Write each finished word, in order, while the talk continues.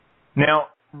Now,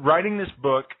 writing this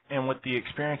book and with the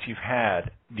experience you've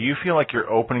had, do you feel like you're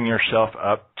opening yourself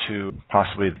up to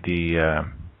possibly the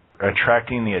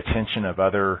attracting the attention of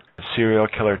other serial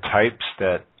killer types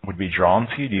that would be drawn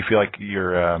to you? Do you feel like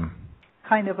you're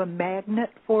kind of a magnet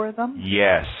for them?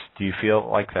 Yes. Do you feel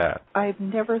like that? I've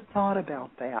never thought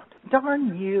about that.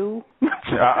 Darn you.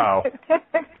 Uh-oh.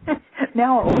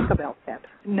 Now I'll think about that.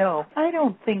 No, I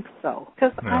don't think so.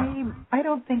 Because No. I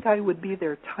don't think I would be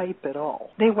their type at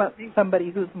all. They want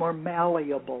somebody who's more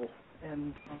malleable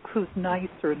and who's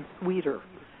nicer and sweeter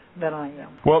than I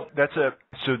am. Well,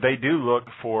 so they do look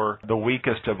for the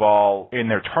weakest of all in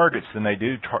their targets, then they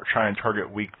do try and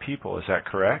target weak people. Is that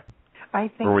correct? I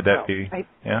think or would that so. be,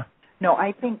 yeah? No,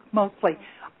 I think mostly.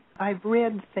 I've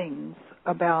read things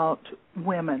about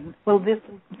women. Well,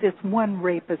 this one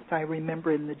rapist I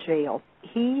remember in the jail,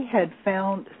 he had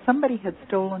found, somebody had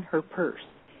stolen her purse.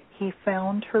 He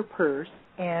found her purse,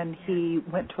 and he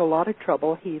went to a lot of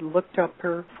trouble. He looked up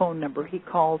her phone number. He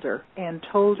called her and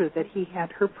told her that he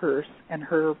had her purse and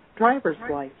her driver's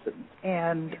license,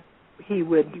 and he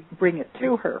would bring it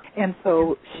to her. And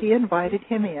so she invited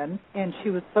him in, and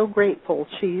she was so grateful.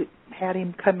 She had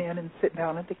him come in and sit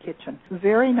down at the kitchen.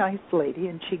 Very nice lady,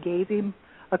 and she gave him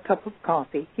a cup of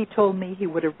coffee. He told me he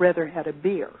would have rather had a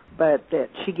beer, but that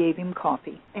she gave him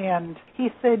coffee. And he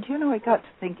said, I got to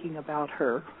thinking about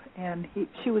her, and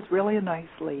she was really a nice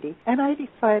lady. And I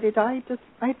decided I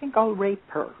think I'll rape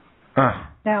her.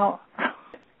 Now,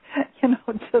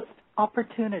 just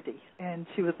opportunity. And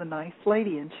she was a nice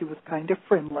lady, and she was kind of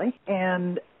friendly.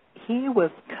 And he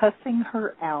was cussing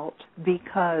her out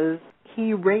because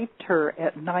he raped her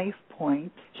at knife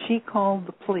point. She called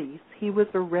the police. He was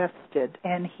arrested,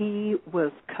 and he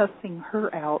was cussing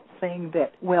her out, saying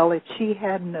that, well, if she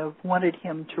hadn't have wanted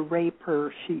him to rape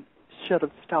her, she should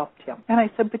have stopped him. And I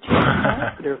said, but she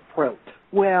had her throat.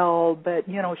 Well, but,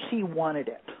 she wanted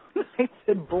it. I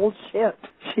said, bullshit.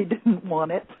 She didn't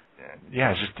want it.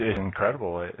 Yeah, it's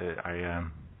incredible.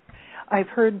 I've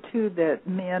heard, too, that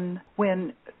men,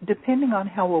 depending on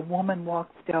how a woman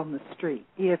walks down the street,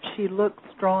 if she looks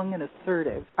strong and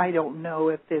assertive, I don't know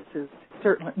if this is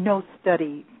certainly, no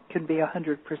study can be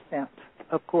 100%,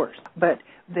 of course, but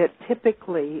that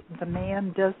typically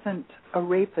a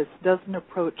rapist doesn't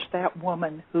approach that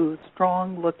woman who's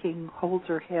strong-looking, holds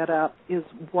her head up, is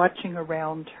watching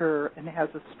around her, and has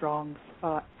a strong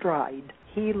stride.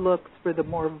 He looks for the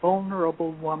more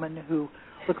vulnerable woman who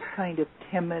looks kind of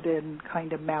timid and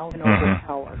kind of mouthy and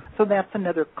overpowered. So that's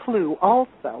another clue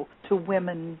also to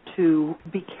women to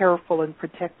be careful and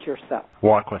protect yourself.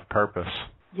 Walk with purpose.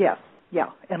 Yes, yeah,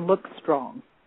 and look strong.